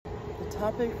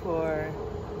Topic for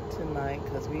tonight,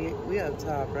 because we up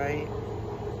top, right?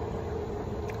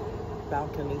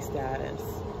 Balcony status.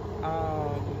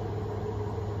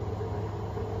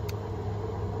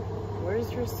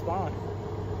 Where's your spot?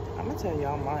 I'm gonna tell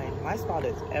y'all mine. My spot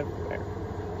is everywhere.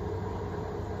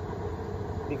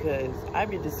 Because I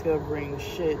be discovering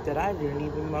shit that I didn't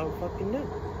even motherfucking know.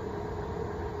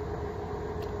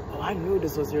 Oh, I knew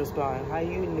this was your spot. How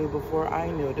you knew before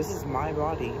I knew? This is my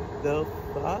body. The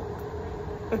fuck?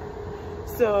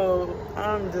 So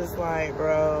I'm just like,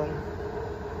 bro,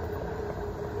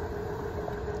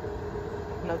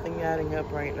 nothing adding up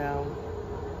right now.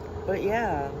 But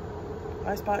yeah,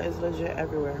 my spot is legit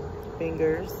everywhere.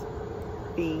 Fingers,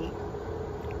 feet,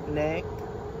 neck,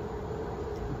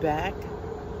 back,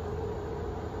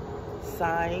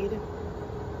 side,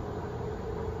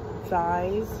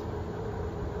 thighs,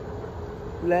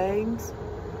 legs,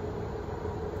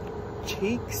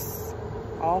 cheeks,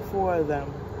 all 4 of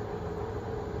them.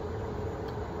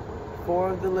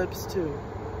 4 of the lips too.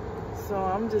 So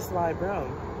I'm just like, bro,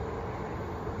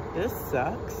 this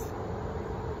sucks.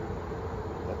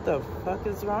 What the fuck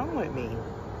is wrong with me?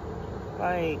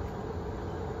 Like,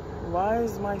 why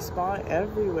is my spot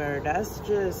everywhere? That's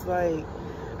just like,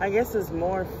 I guess it's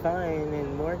more fun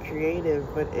and more creative,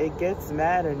 but it gets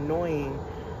mad annoying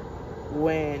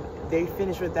when they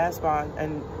finish with that spot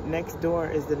and next door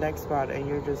is the next spot and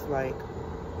you're just like,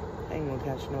 I ain't gonna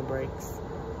catch no breaks.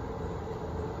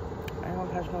 I ain't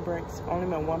gonna catch no breaks. Only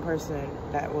met one person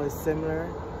that was similar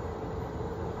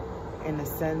in the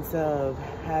sense of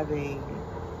having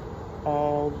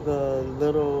all the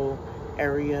little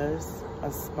areas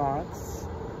of spots,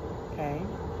 okay?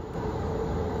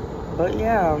 But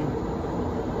yeah,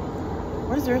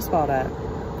 where's your spot at?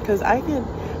 Because I can,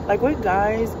 like with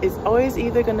guys, it's always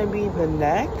either gonna be the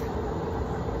neck,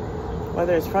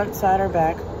 whether it's front, side, or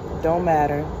back, don't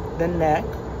matter, the neck.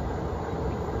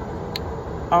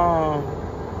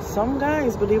 Some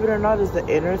guys, believe it or not, is the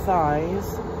inner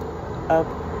thighs up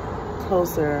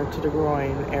closer to the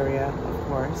groin area, of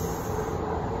course.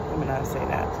 Let me not say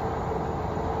that.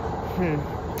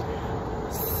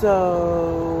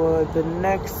 So the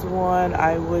next one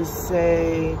I would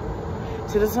say,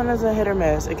 so this one is a hit or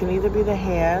miss. It can either be the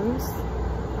hands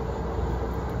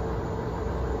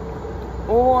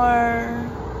or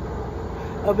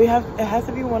it has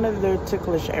to be one of their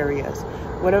ticklish areas.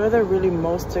 Whatever they're really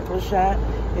most ticklish at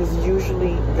is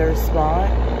usually their spot,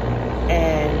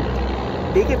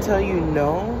 and they could tell you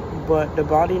no, but the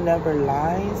body never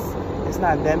lies. It's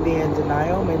not them being in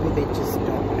denial, maybe they just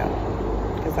don't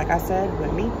know. Because like I said,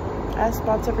 with me, I have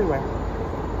spots everywhere.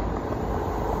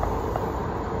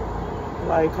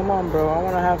 Like, come on, bro, I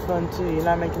want to have fun too. You're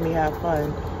not making me have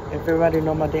fun if everybody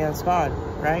know my damn spot,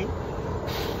 right?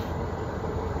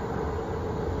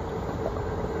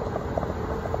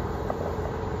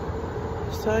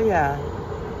 So yeah,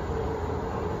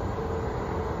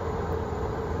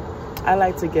 I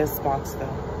like to get spots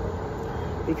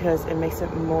though, because it makes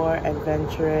it more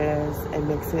adventurous. It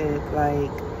makes it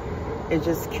like, it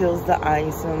just kills the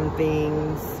ice on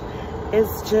things.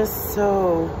 It's just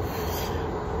so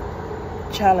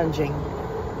challenging,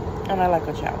 and I like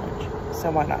a challenge, so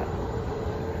why not?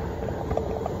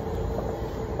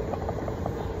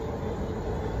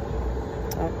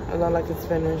 Oh, I don't like it's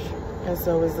finished, and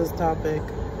so is this topic.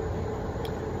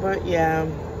 But yeah,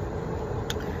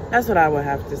 that's what I would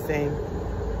have to say.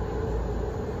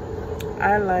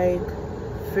 I like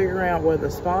figuring out where the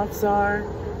spots are.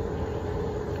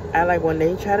 I like when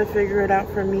they try to figure it out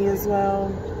for me as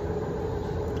well.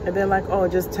 And then like, oh,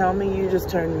 just tell me, you just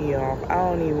turn me off. I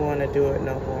don't even want to do it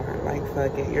no more. Like,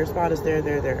 fuck it. Your spot is there.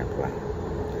 Blah.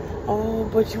 Oh,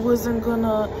 but you wasn't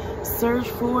gonna search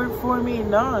for it for me?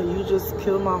 No, you just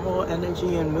killed my whole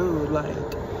energy and mood. Like,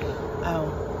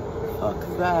 ow. Fuck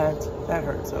that. That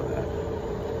hurt so bad.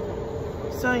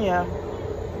 So yeah.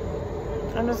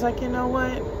 I'm just like, you know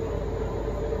what?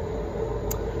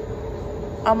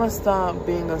 I'm gonna stop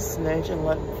being a snitch and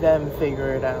let them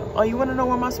figure it out. Oh, you wanna know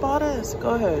where my spot is?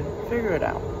 Go ahead, figure it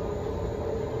out.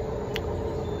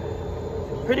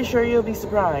 Pretty sure you'll be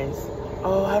surprised.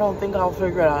 Oh, I don't think I'll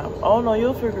figure it out. Oh no,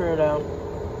 you'll figure it out.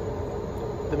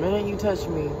 The minute you touch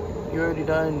me, you already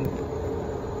done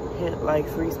hit like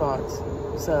 3 spots.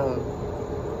 So,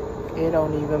 it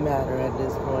don't even matter at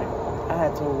this point. I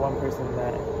had told one person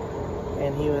that,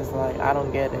 and he was like, I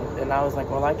don't get it. And I was like,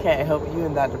 well, I can't help you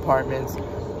in that department.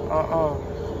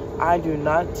 I do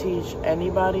not teach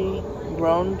anybody,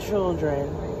 grown children,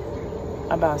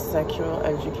 about sexual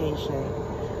education.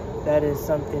 That is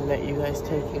something that you guys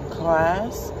take in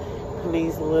class.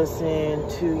 Please listen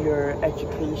to your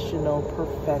educational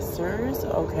professors,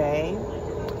 okay?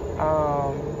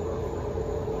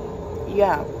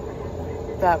 yeah,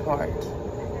 that part.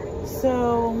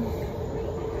 So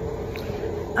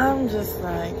I'm just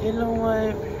like, you know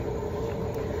what?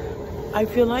 I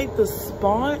feel like the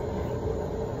spot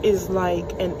is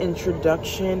like an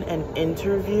introduction, an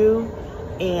interview,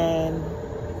 and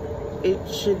it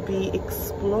should be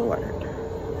explored.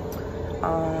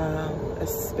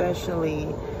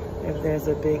 Especially if there's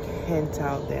a big hint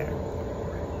out there.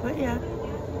 But yeah,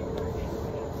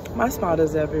 my spot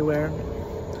is everywhere.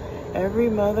 Every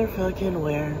motherfucking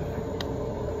where.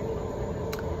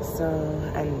 So,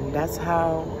 and that's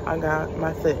how I got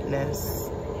my fitness.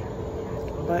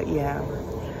 But yeah,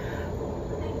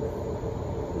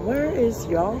 where is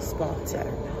y'all spot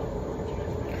at?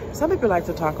 Some people like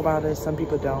to talk about it, some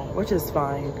people don't, which is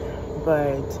fine.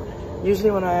 But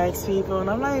usually when I ask people, and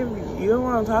I'm like, you don't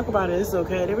want to talk about it, it's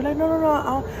okay. They be like, no,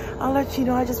 I'll let you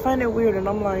know. I just find it weird. And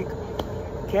I'm like,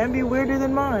 can't be weirder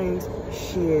than mine.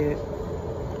 Shit.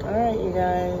 All right, you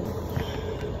guys.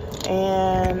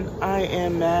 And I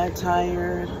am mad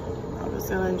tired. I'm just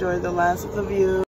gonna enjoy the last of the view.